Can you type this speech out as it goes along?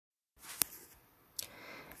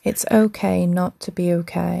It's okay not to be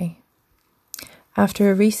okay. After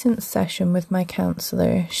a recent session with my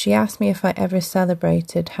counsellor, she asked me if I ever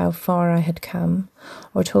celebrated how far I had come,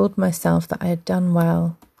 or told myself that I had done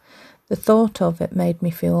well. The thought of it made me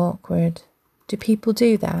feel awkward. Do people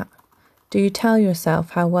do that? Do you tell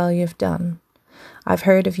yourself how well you've done? I've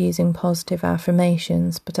heard of using positive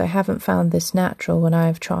affirmations, but I haven't found this natural when I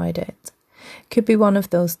have tried it. Could be one of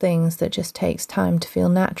those things that just takes time to feel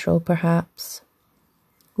natural, perhaps.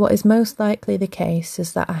 What is most likely the case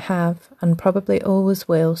is that I have, and probably always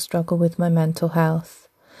will, struggle with my mental health.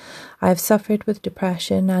 I have suffered with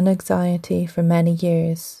depression and anxiety for many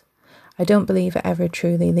years. I don't believe it ever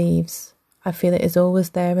truly leaves. I feel it is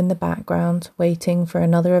always there in the background, waiting for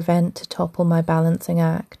another event to topple my balancing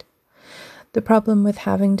act. The problem with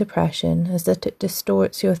having depression is that it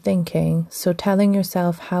distorts your thinking, so telling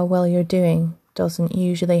yourself how well you're doing doesn't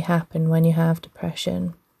usually happen when you have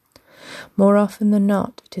depression. More often than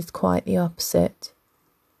not, it is quite the opposite.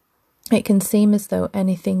 It can seem as though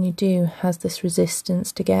anything you do has this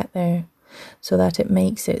resistance to get there, so that it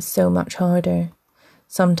makes it so much harder.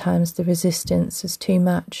 Sometimes the resistance is too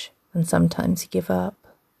much, and sometimes you give up.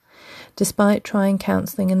 Despite trying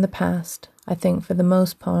counselling in the past, I think for the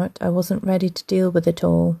most part I wasn't ready to deal with it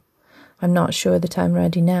all. I'm not sure that I'm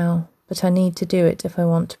ready now, but I need to do it if I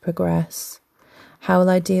want to progress. How will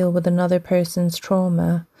I deal with another person's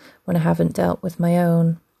trauma when I haven't dealt with my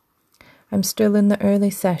own? I'm still in the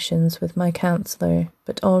early sessions with my counsellor,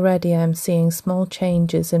 but already I am seeing small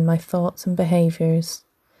changes in my thoughts and behaviours.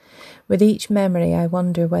 With each memory I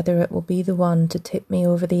wonder whether it will be the one to tip me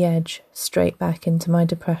over the edge, straight back into my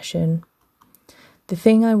depression. The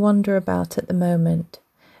thing I wonder about at the moment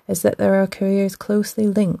is that there are careers closely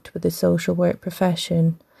linked with the social work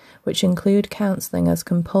profession, which include counselling as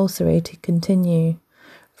compulsory to continue,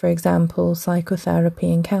 for example,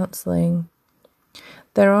 psychotherapy and counselling.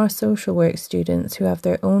 There are social work students who have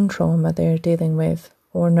their own trauma they are dealing with,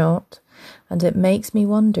 or not, and it makes me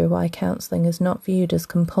wonder why counselling is not viewed as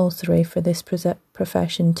compulsory for this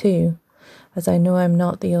profession too, as I know I'm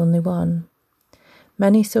not the only one.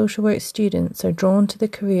 Many social work students are drawn to the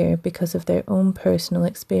career because of their own personal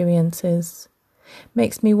experiences.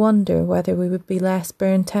 Makes me wonder whether we would be less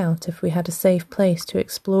burnt out if we had a safe place to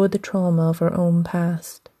explore the trauma of our own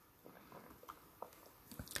past.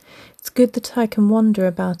 It's good that I can wonder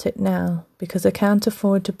about it now, because I can't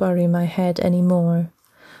afford to bury my head anymore.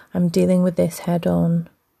 I'm dealing with this head on.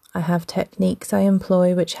 I have techniques I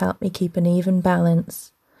employ which help me keep an even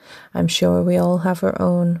balance. I'm sure we all have our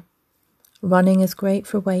own. Running is great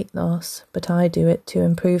for weight loss, but I do it to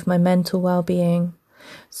improve my mental well-being.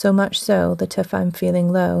 So much so that if I'm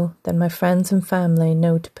feeling low, then my friends and family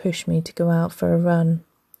know to push me to go out for a run.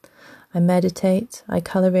 I meditate, I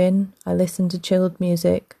colour in, I listen to chilled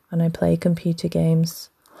music, and I play computer games.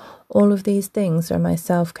 All of these things are my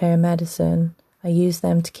self-care medicine. I use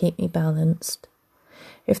them to keep me balanced.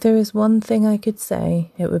 If there is one thing I could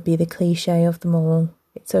say, it would be the cliché of them all.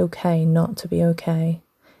 It's okay not to be okay.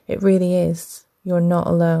 It really is. You're not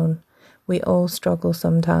alone. We all struggle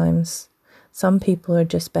sometimes. Some people are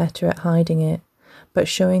just better at hiding it, but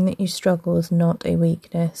showing that you struggle is not a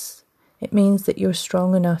weakness. It means that you're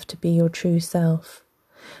strong enough to be your true self.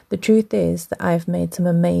 The truth is that I have made some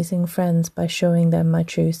amazing friends by showing them my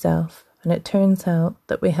true self, and it turns out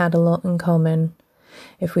that we had a lot in common.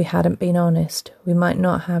 If we hadn't been honest, we might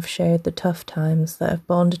not have shared the tough times that have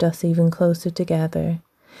bonded us even closer together.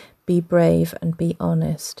 Be brave and be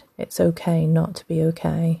honest. It's okay not to be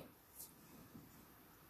okay.